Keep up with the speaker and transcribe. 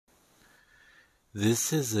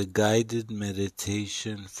This is a guided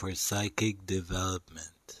meditation for psychic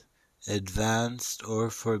development, advanced or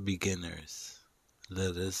for beginners.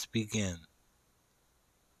 Let us begin.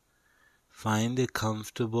 Find a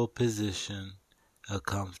comfortable position, a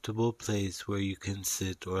comfortable place where you can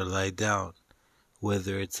sit or lie down,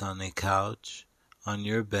 whether it's on a couch, on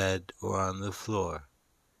your bed, or on the floor.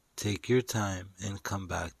 Take your time and come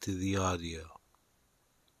back to the audio.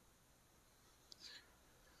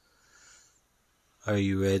 Are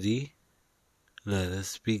you ready? Let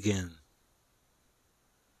us begin.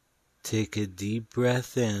 Take a deep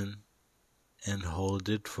breath in and hold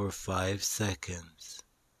it for 5 seconds.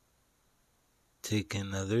 Take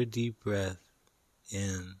another deep breath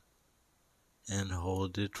in and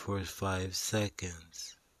hold it for 5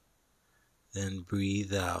 seconds. Then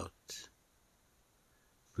breathe out.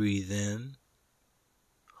 Breathe in,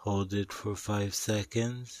 hold it for 5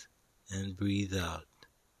 seconds, and breathe out.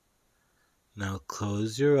 Now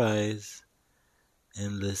close your eyes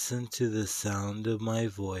and listen to the sound of my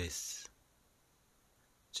voice.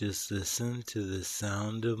 Just listen to the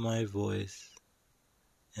sound of my voice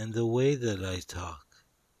and the way that I talk.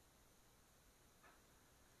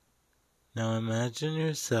 Now imagine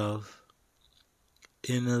yourself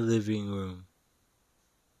in a living room.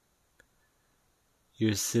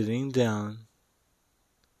 You're sitting down,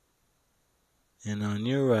 and on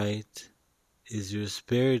your right is your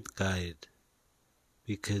spirit guide,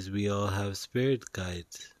 because we all have spirit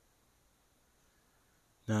guides.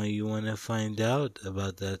 Now you want to find out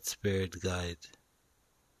about that spirit guide.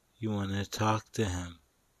 You want to talk to him.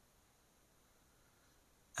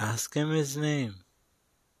 Ask him his name.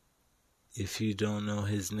 If you don't know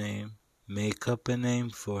his name, make up a name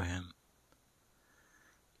for him.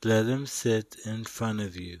 Let him sit in front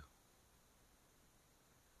of you.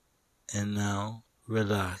 And now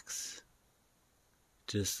relax.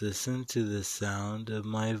 Just listen to the sound of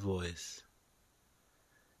my voice.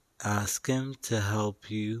 Ask him to help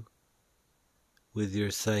you with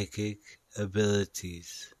your psychic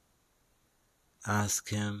abilities. Ask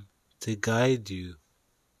him to guide you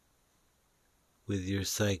with your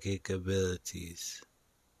psychic abilities.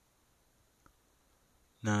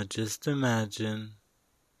 Now just imagine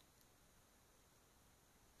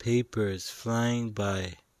papers flying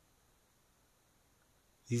by.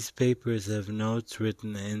 These papers have notes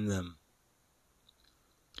written in them,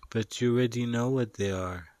 but you already know what they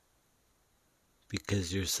are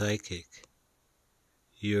because you're psychic.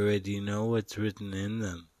 You already know what's written in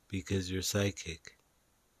them because you're psychic.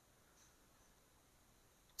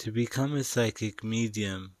 To become a psychic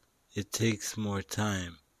medium, it takes more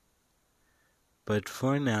time. But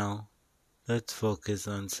for now, let's focus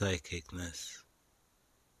on psychicness.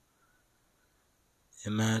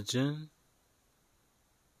 Imagine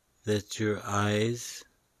that your eyes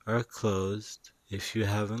are closed. If you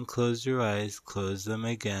haven't closed your eyes, close them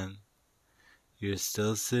again. You're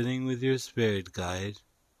still sitting with your spirit guide.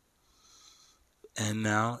 And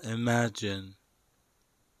now imagine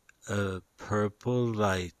a purple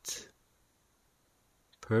light.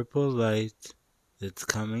 Purple light that's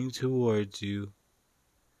coming towards you,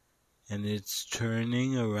 and it's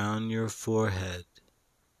turning around your forehead.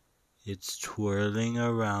 It's twirling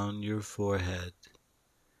around your forehead.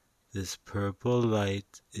 This purple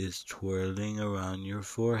light is twirling around your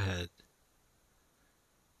forehead.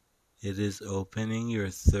 It is opening your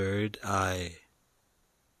third eye.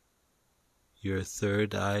 Your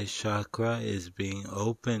third eye chakra is being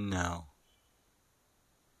opened now.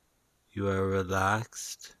 You are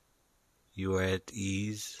relaxed, you are at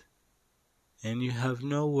ease, and you have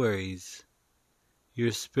no worries.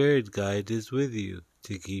 Your spirit guide is with you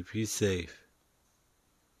to keep you safe.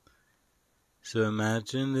 So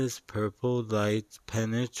imagine this purple light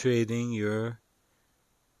penetrating your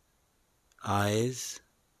eyes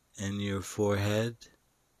and your forehead,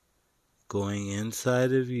 going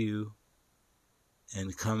inside of you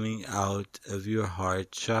and coming out of your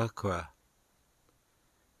heart chakra.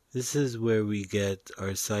 This is where we get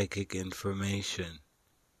our psychic information,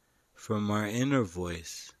 from our inner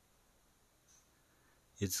voice.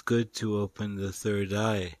 It's good to open the third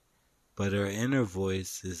eye, but our inner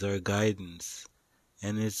voice is our guidance,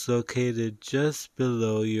 and it's located just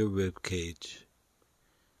below your rib cage,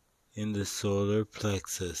 in the solar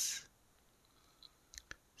plexus.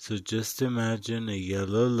 So just imagine a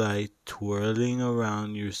yellow light twirling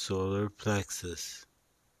around your solar plexus.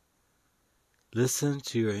 Listen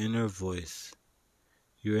to your inner voice.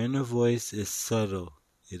 Your inner voice is subtle.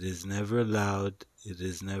 It is never loud. It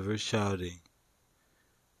is never shouting.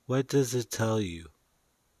 What does it tell you?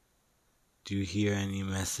 Do you hear any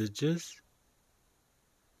messages?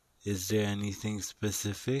 Is there anything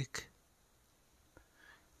specific?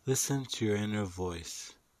 Listen to your inner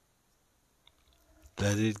voice.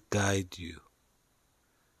 Let it guide you.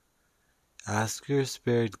 Ask your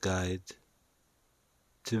spirit guide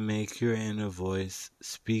to make your inner voice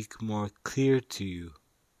speak more clear to you.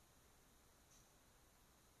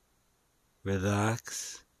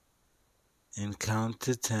 Relax and count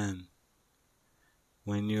to 10.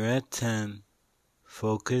 When you're at 10,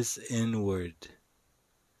 focus inward.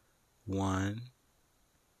 1,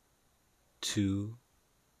 2,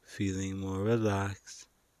 feeling more relaxed.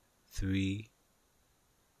 3,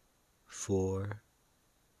 4,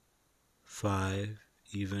 5,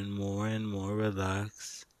 even more and more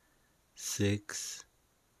relaxed. 6,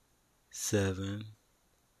 7,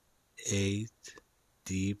 8,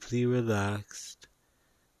 deeply relaxed.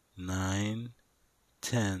 9,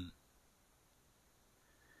 10.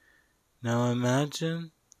 Now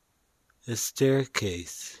imagine a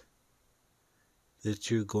staircase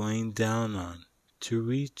that you're going down on to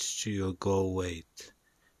reach to your goal weight,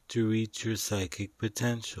 to reach your psychic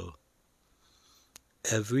potential.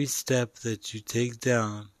 Every step that you take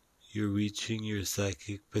down, you're reaching your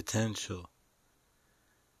psychic potential.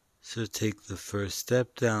 So take the first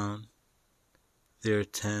step down. There are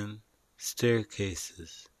 10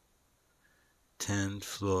 staircases, 10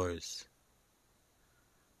 floors.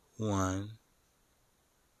 1,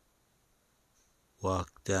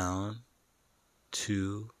 walk down.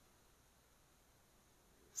 2,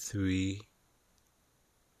 3,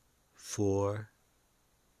 4,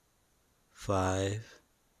 5,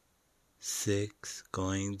 6,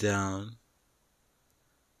 going down.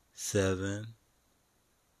 7,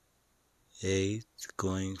 8,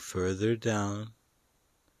 going further down.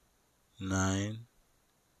 9,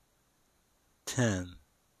 10.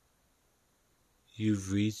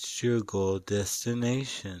 You've reached your goal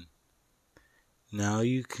destination. Now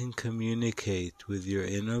you can communicate with your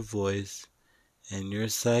inner voice and your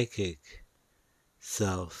psychic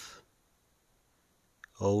self.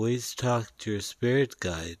 Always talk to your spirit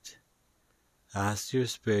guide. Ask your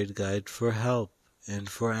spirit guide for help and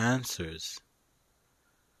for answers.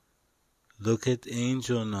 Look at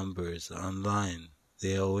angel numbers online.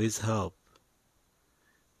 They always help.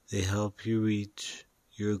 They help you reach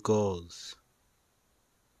your goals.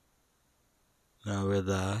 Now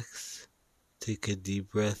relax. Take a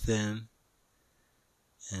deep breath in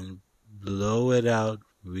and blow it out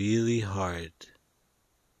really hard.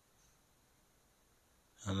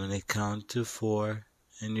 I'm going to count to 4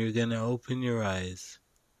 and you're going to open your eyes.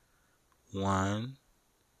 1,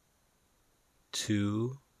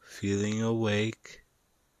 2, feeling awake.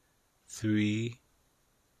 3,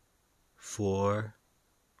 4,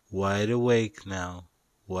 wide awake now,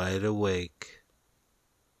 wide awake.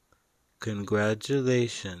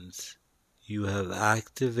 Congratulations, you have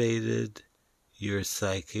activated your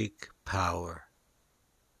psychic power.